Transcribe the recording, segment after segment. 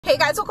Hey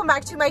guys, welcome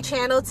back to my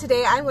channel.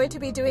 Today I'm going to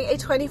be doing a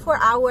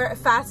 24-hour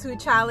fast food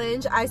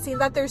challenge. I've seen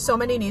that there's so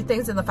many new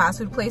things in the fast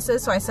food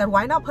places, so I said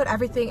why not put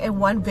everything in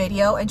one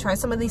video and try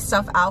some of these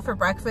stuff out for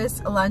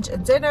breakfast, lunch,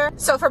 and dinner.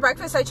 So for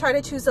breakfast, I try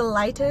to choose the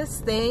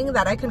lightest thing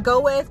that I can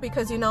go with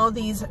because you know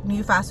these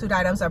new fast food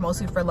items are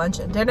mostly for lunch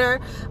and dinner.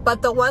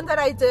 But the one that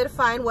I did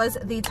find was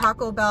the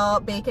Taco Bell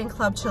Bacon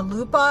Club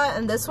Chalupa,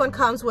 and this one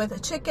comes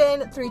with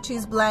chicken,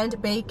 3-cheese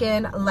blend,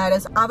 bacon,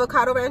 lettuce,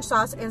 avocado ranch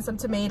sauce, and some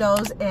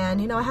tomatoes.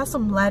 And you know, it has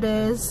some lettuce,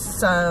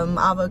 some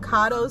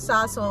avocado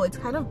sauce, so it's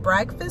kind of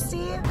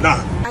breakfasty.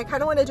 I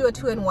kind of want to do a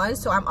 2-in-1,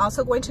 so I'm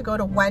also going to go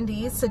to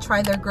Wendy's to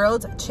try their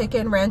grilled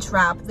chicken ranch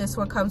wrap. This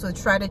one comes with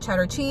shredded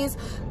cheddar cheese,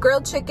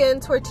 grilled chicken,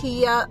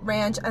 tortilla,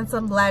 ranch, and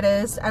some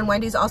lettuce. And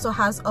Wendy's also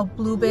has a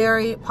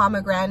blueberry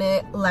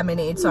pomegranate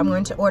lemonade, so I'm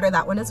going to order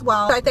that one as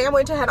well. So I think I'm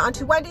going to head on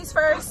to Wendy's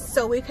first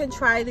so we can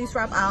try these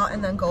wrap out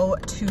and then go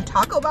to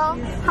Taco Bell.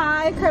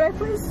 Hi, could I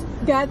please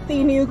get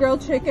the new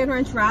grilled chicken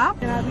ranch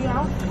wrap?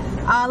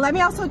 Let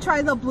me also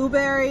try the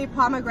blueberry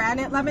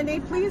pomegranate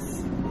lemonade,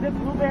 please. The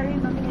blueberry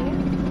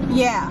lemonade?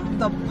 Yeah,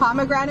 the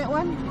pomegranate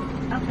one.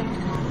 Okay.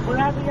 Will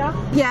that be all?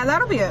 Yeah,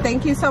 that'll be it.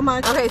 Thank you so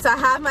much. Okay, so I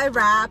have my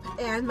wrap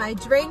and my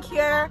drink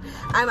here.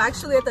 I'm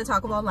actually at the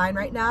Taco Bell line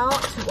right now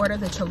to order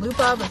the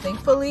chalupa, but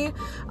thankfully,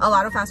 a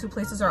lot of fast food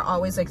places are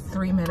always like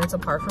 3 minutes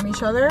apart from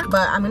each other.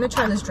 But I'm gonna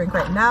try this drink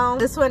right now.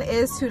 This one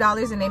is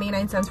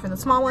 $2.89 for the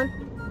small one.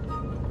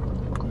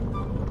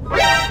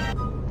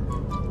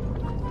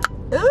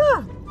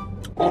 Ugh.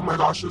 Oh my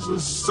gosh, this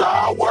is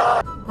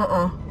sour!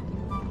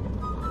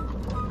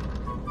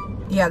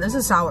 Yeah, this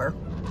is sour.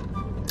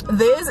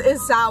 This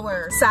is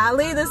sour.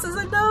 Sadly, this is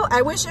a no.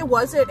 I wish it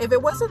wasn't. If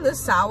it wasn't this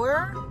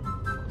sour,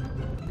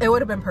 it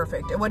would have been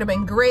perfect. It would have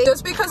been great.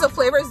 Just because the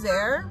flavor is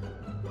there,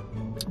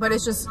 but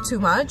it's just too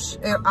much.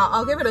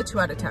 I'll give it a 2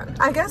 out of 10.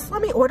 I guess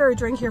let me order a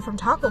drink here from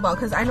Taco Bell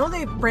because I know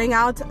they bring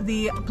out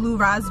the blue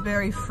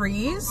raspberry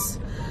freeze.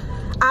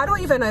 I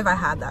don't even know if I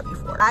had that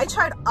before. I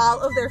tried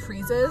all of their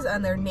freezes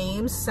and their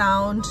names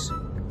sound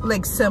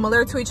like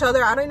similar to each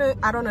other. I don't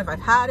know if I've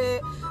had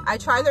it. I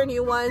tried their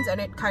new ones and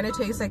it kind of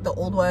tastes like the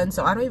old ones,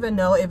 so I don't even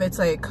know if it's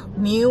like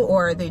new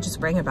or they just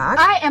bring it back.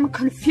 I am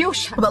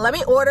confused. But let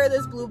me order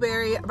this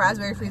blueberry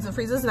raspberry freeze. The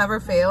freezes never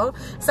fail.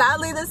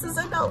 Sadly, this is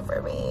a no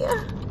for me.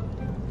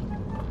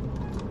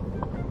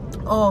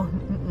 Oh,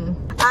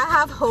 I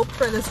have hope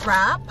for this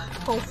wrap.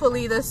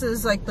 Hopefully this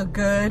is like the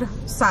good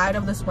side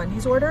of this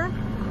Wendy's order.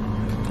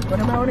 What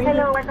am I ordering?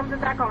 Hello, welcome to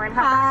Taco Bell.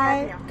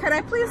 Hi. Can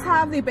I please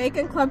have the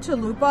Bacon Club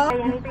Chalupa?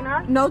 Okay, anything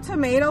else? No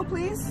tomato,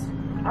 please.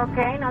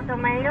 Okay, no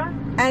tomatoes.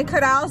 And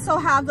could I also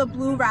have the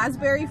blue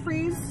raspberry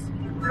freeze?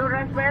 Blue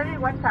raspberry,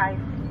 what size?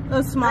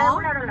 The small?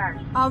 Regular or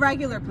large?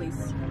 Regular,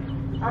 please.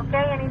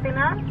 Okay, anything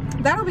else?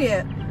 That'll be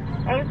it.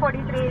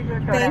 8:43 is your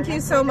total. Thank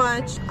you so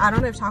much. I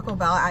don't know if Taco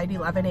Bell at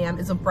 11 a.m.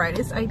 is the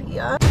brightest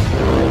idea.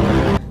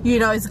 You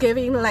know, it's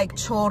giving like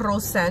Chorro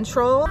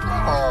Central.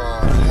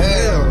 Oh,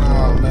 hell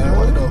no, man.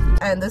 What the?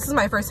 And this is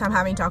my first time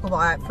having Taco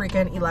Bell at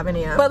freaking 11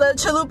 a.m. But the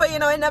chalupa, you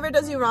know, it never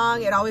does you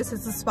wrong. It always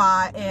hits the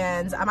spot.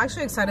 And I'm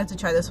actually excited to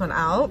try this one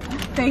out.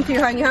 Thank you,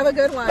 honey. Have a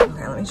good one.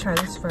 Okay, let me try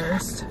this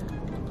first.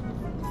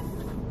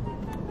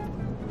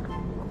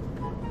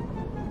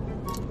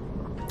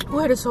 Oh,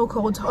 it is so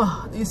cold.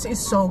 Oh, this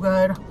is so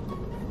good.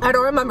 I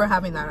don't remember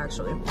having that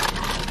actually.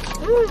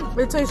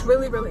 It tastes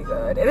really, really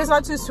good. It is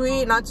not too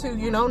sweet, not too,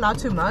 you know, not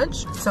too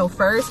much. So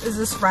first is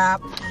this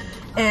wrap.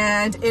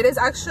 And it is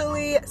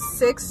actually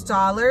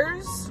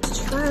 $6.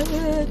 Let's try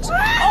it.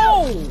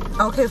 Oh!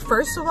 Okay,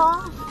 first of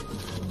all,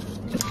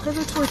 look at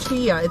the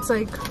tortilla. It's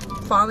like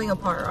falling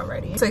apart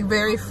already. It's like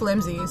very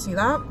flimsy. You see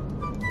that?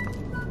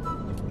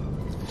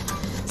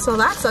 So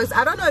that sucks.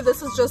 I don't know if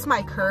this is just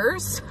my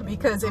curse,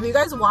 because if you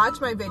guys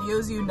watch my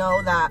videos, you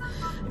know that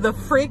the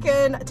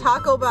freaking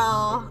Taco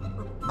Bell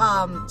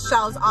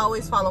shells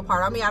always fall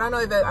apart on me. I don't know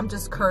if I'm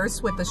just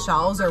cursed with the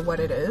shells or what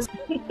it is.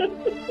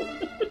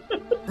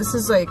 This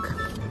is like,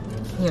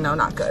 you know,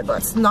 not good, but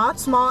it's not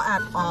small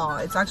at all.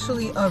 It's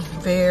actually a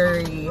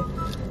very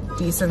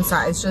decent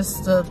size.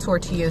 Just the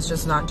tortilla is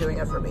just not doing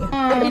it for me.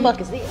 what the fuck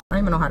is this? I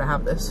don't even know how to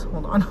have this.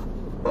 Hold on.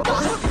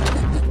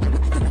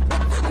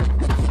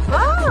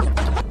 Ah!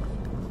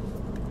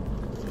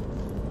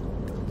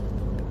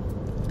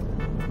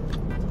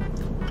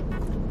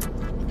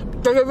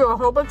 They give you a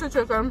whole bunch of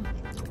chicken.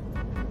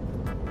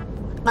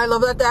 I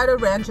love that they added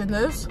ranch in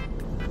this.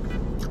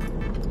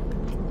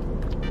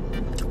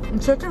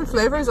 Chicken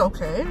flavor is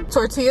okay.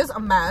 Tortilla's a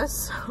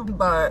mess,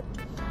 but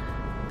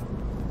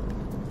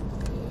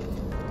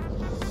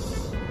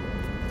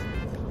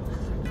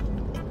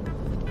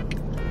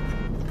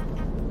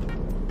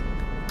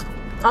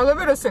I'll give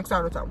it a 6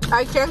 out of 10.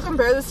 I can't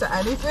compare this to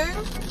anything.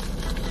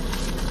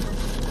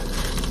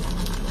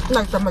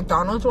 Like the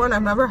McDonald's one,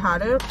 I've never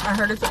had it. I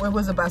heard it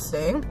was the best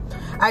thing.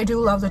 I do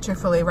love the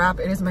Chick-fil-A wrap.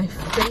 It is my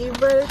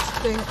favorite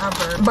thing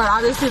ever. But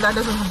obviously that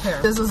doesn't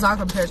compare. This does not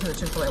compare to the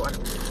Chick-fil-A one.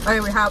 Okay,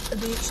 we have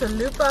the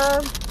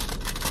chalupa.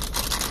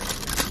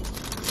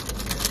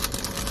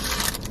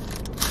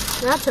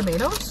 Do you have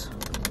tomatoes?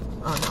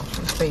 Oh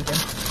no, it's bacon.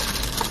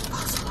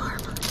 False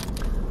alarm.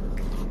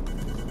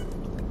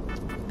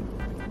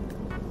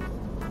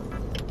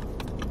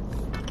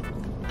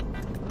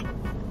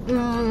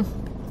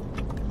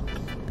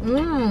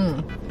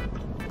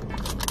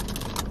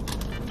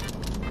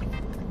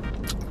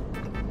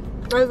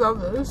 I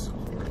love this.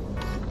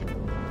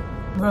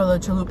 Bro, the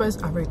chalupa is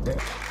everything.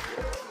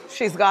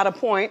 She's got a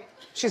point.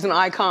 She's an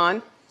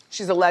icon.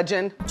 She's a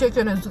legend.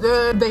 Chicken is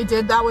good. They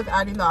did that with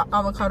adding the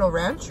avocado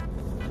ranch.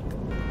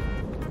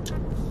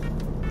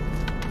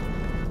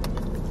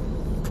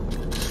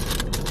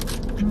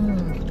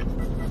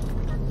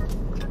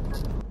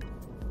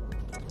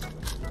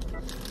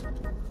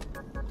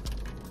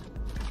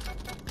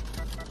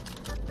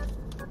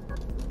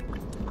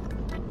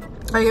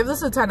 I give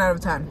this a 10 out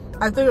of 10.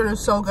 I think it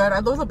is so good. I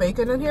love the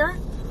bacon in here.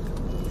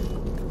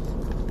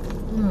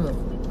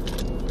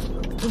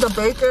 The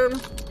bacon,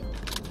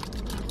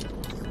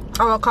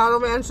 avocado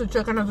ranch, the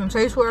chicken doesn't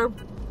taste weird.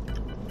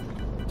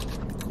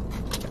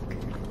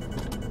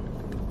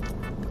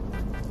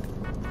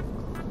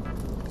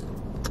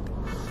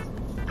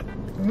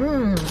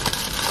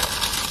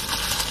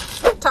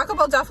 Taco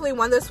Bell definitely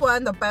won this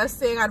one. The best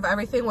thing out of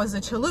everything was the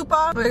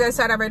chalupa. Like I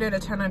said, I rated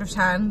it a 10 out of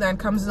 10. Then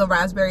comes the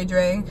raspberry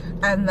drink,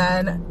 and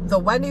then the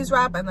Wendy's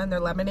wrap, and then their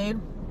lemonade.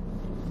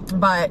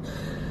 But,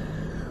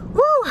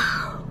 woo!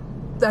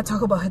 That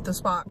Taco Bell hit the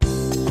spot.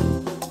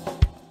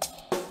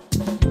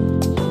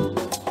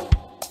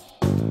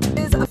 It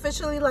is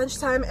officially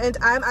lunchtime, and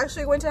I'm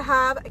actually going to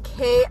have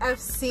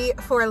KFC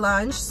for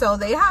lunch. So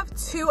they have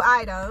 2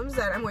 items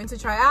that I'm going to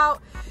try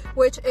out,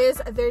 which is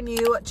their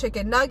new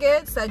chicken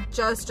nuggets that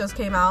just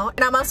came out.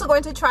 And I'm also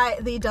going to try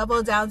the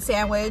double down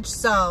sandwich.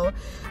 So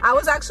I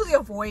was actually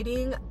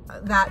avoiding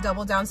that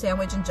double down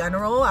sandwich in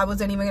general. I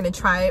wasn't even going to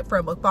try it for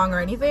a mukbang or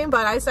anything,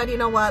 but I said, you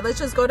know what, let's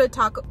just go to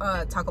Taco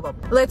Bell.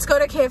 Let's go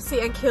to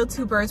KFC and kill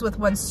 2 birds with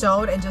 1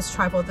 stone and just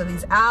try both of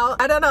these out.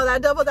 I don't know,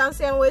 that double down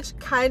sandwich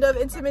kind of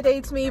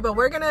intimidates me, but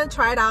we're gonna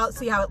try it out,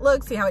 see how it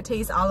looks, see how it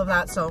tastes, all of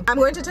that. So I'm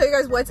going to tell you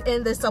guys what's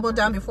in this double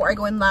down before I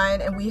go in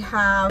line. And we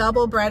have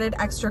double breaded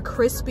extra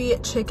crispy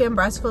chicken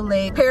breast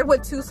fillet paired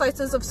with 2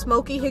 slices of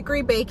smoky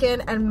hickory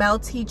bacon and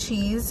melty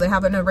cheese. They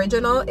have an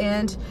original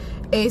and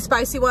a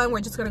spicy one. We're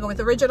just gonna go with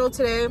original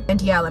today.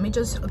 And yeah, let me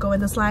just go in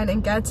this line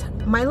and get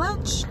my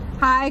lunch.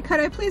 Hi,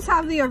 could I please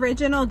have the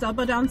original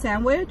double down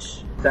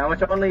sandwich?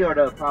 Sandwich only or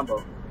the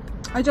combo?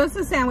 Just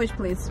the sandwich,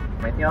 please.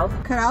 Anything else?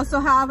 Could I also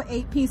have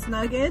 8-piece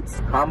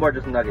nuggets? Combo or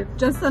just nuggets?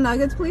 Just the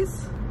nuggets,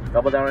 please.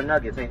 Double down on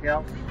nuggets. Anything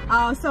else?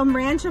 Some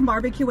ranch and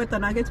barbecue with the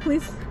nuggets,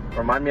 please.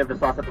 Remind me of the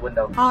sauce at the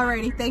window.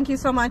 Alrighty, thank you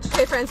so much.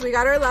 Okay friends, we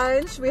got our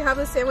lunch. We have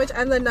the sandwich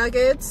and the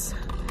nuggets.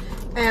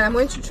 And I'm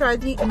going to try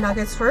the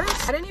nuggets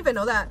first. I didn't even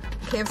know that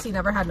KFC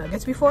never had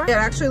nuggets before. It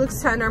actually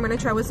looks tender. I'm gonna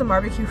try with some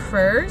barbecue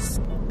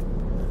first.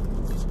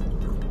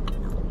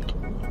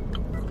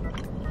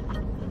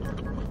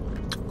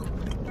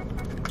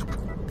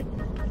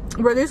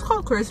 Were these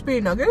called crispy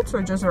nuggets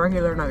or just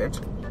regular nuggets?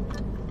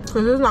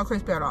 Because this is not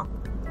crispy at all.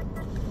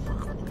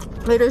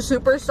 It is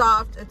super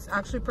soft. It's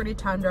actually pretty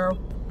tender.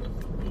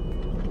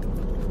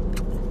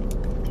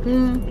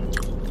 It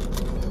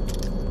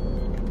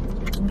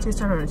tastes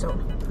tender on its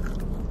own.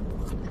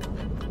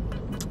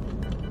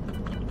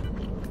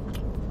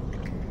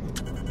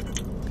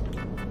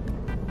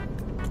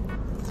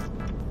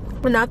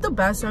 Not the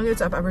best nuggets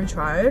I've ever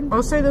tried.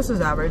 I'll say this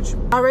is average.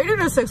 I rated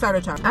it a 6 out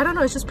of 10. I don't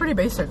know, it's just pretty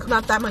basic.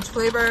 Not that much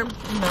flavor,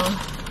 you know.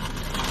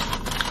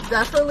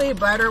 Definitely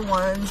better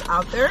ones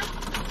out there.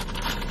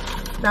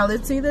 Now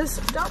let's see this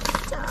double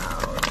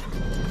down.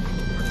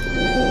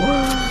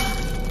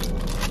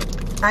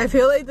 I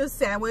feel like this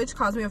sandwich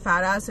caused me a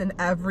fat ass in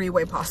every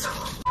way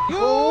possible.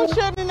 You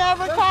should have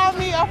never called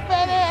me a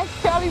fat ass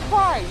Kelly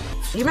Price.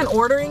 Even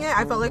ordering it,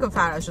 I felt like a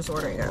fat ass just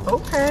ordering it.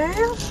 Okay.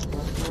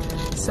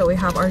 So we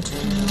have our 2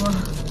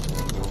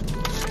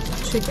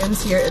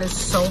 chickens here. It is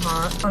so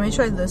hot. Let me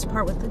try this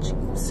part with the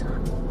cheese.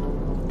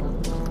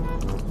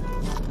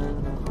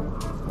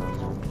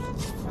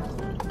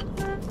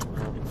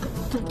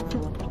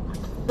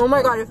 Oh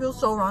my god, it feels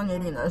so wrong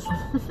eating this.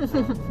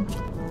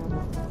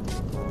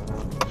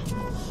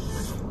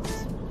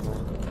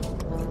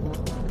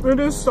 It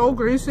is so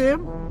greasy.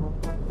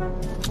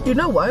 You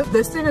know what?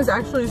 This thing is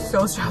actually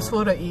so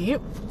stressful to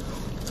eat.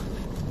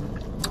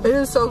 It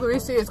is so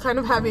greasy. It's kind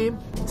of heavy.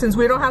 Since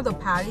we don't have the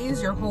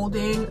patties, you're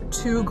holding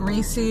 2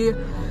 greasy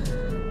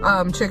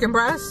chicken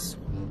breasts.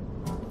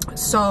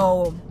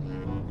 So,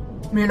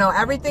 you know,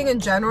 everything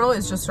in general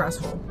is just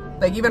stressful.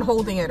 Like, even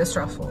holding it is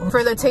stressful.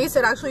 For the taste,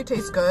 it actually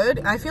tastes good.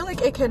 I feel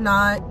like it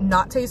cannot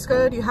not taste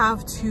good. You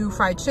have 2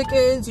 fried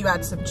chickens, you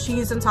add some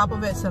cheese on top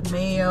of it, some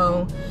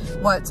mayo,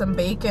 some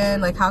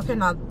bacon. Like, how can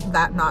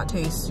that not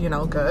taste, you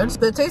know, good?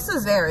 The taste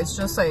is there. It's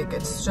just like,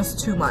 it's just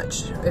too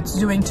much. It's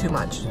doing too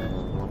much.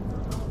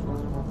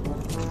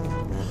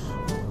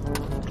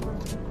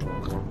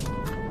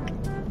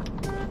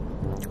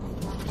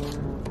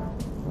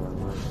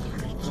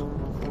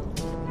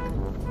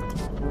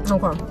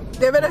 Okay,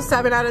 give it a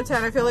 7 out of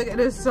 10. I feel like it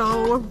is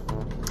so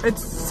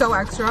It's so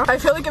extra. I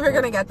feel like if you're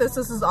gonna get this,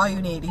 this is all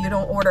you need. You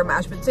don't order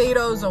mashed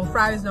potatoes, no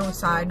fries, no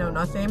side, no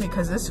nothing,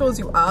 because this fills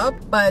you up.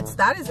 But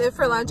that is it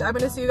for lunch. I'm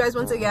gonna see you guys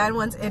once again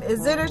once it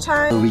is dinner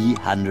time.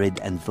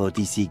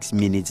 346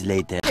 minutes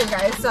later. Okay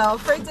guys, so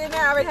for dinner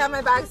I already have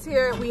my bags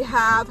here. We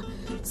have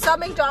some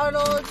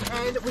McDonald's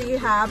and we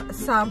have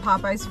some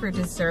Popeyes for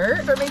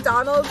dessert. For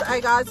McDonald's, I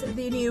got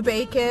the new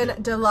bacon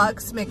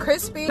deluxe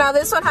McCrispy. Now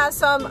this one has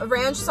some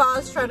ranch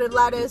sauce, shredded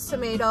lettuce,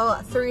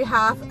 tomato,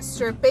 3/2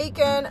 strip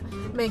bacon,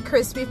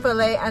 McCrispy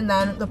filet, and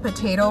then the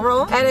potato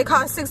roll. And it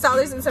costs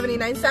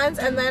 $6.79.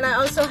 And then I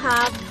also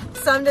have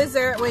some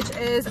dessert, which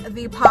is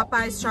the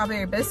Popeyes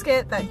strawberry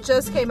biscuit that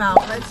just came out.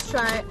 Let's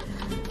try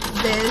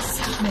this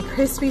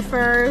McCrispy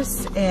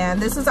first.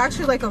 And this is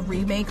actually like a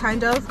remake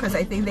kind of, because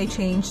I think they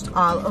changed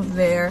all of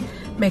their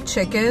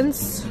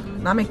McChickens.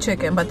 Not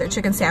McChicken, but their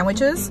chicken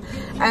sandwiches.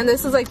 And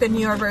this is like the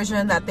newer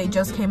version that they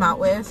just came out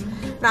with.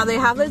 Now they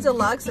have the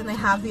deluxe and they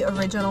have the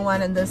original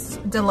one, and this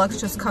deluxe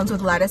just comes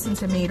with lettuce and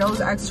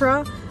tomatoes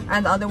extra,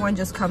 and the other one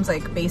just comes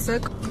like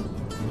basic.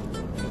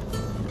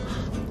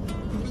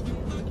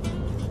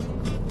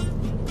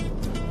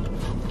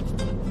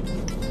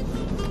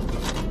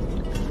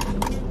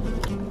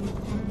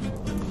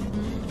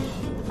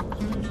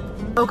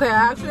 Okay,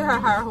 I actually had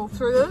higher hopes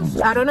for this.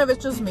 I don't know if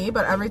it's just me,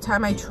 but every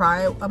time I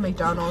try a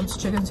McDonald's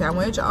chicken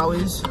sandwich, I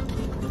always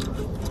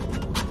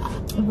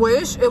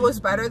wish it was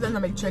better than the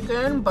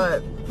McChicken,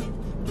 but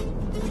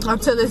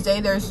up to this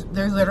day, there's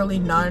literally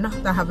none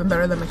that have been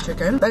better than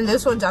McChicken. And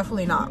this one,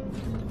 definitely not.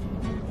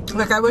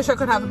 Like, I wish I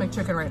could have a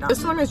McChicken right now.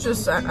 This one is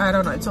just, I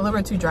don't know, it's a little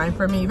bit too drying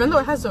for me. Even though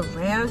it has the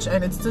ranch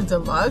and it's the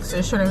deluxe,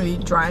 it shouldn't be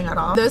drying at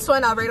all. This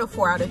one, I'll rate a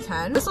 4 out of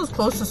 10. This was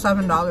close to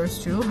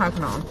 $7 too, heck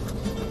no.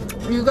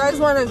 If you guys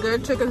want a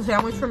good chicken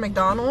sandwich from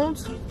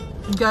McDonald's,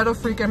 get a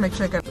freaking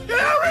McChicken.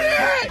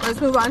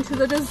 Let's move on to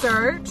the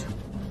dessert.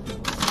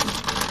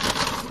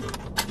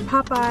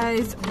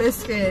 Popeyes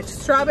biscuit,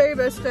 strawberry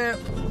biscuit.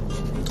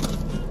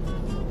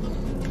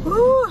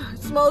 Ooh,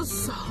 it smells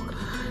so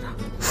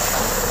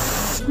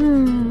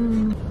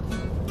good.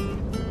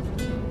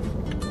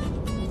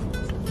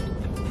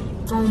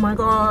 Oh my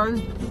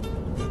god.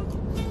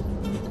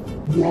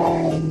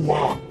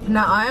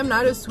 Now I am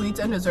not a sweets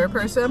and dessert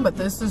person, but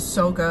this is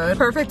so good.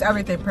 Perfect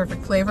everything,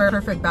 perfect flavor,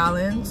 perfect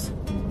balance.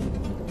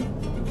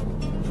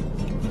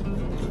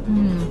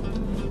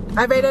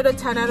 I rated a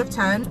 10 out of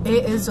 10.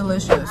 It is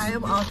delicious. I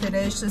am all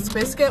finished. This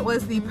biscuit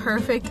was the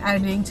perfect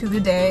ending to the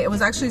day. It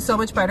was actually so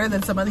much better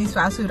than some of these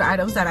fast food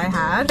items that I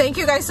had. Thank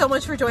you guys so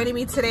much for joining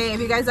me today. If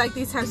you guys like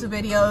these types of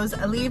videos,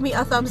 leave me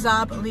a thumbs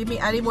up. Leave me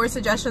any more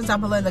suggestions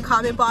down below in the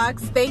comment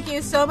box. Thank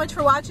you so much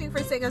for watching,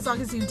 for staying as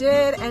long as you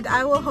did, and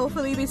I will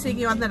hopefully be seeing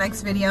you on the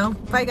next video.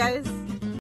 Bye guys.